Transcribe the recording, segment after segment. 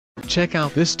Check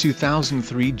out this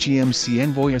 2003 GMC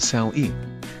Envoy SLE.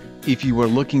 If you are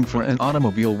looking for an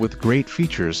automobile with great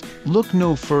features, look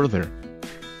no further.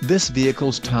 This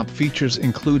vehicle's top features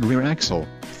include rear axle,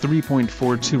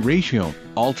 3.42 ratio,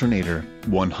 alternator,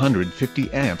 150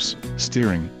 amps,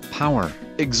 steering, power,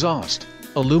 exhaust,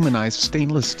 aluminized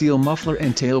stainless steel muffler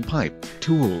and tailpipe,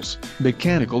 tools,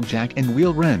 mechanical jack and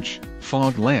wheel wrench,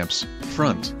 fog lamps,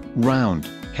 front, round,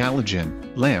 halogen,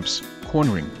 lamps,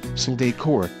 cornering, sill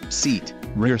decor, seat,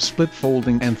 rear split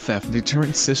folding and theft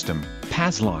deterrent system,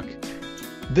 pass lock.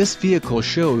 This vehicle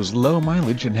shows low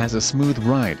mileage and has a smooth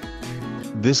ride.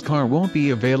 This car won't be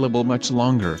available much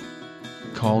longer.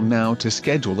 Call now to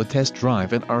schedule a test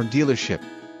drive at our dealership.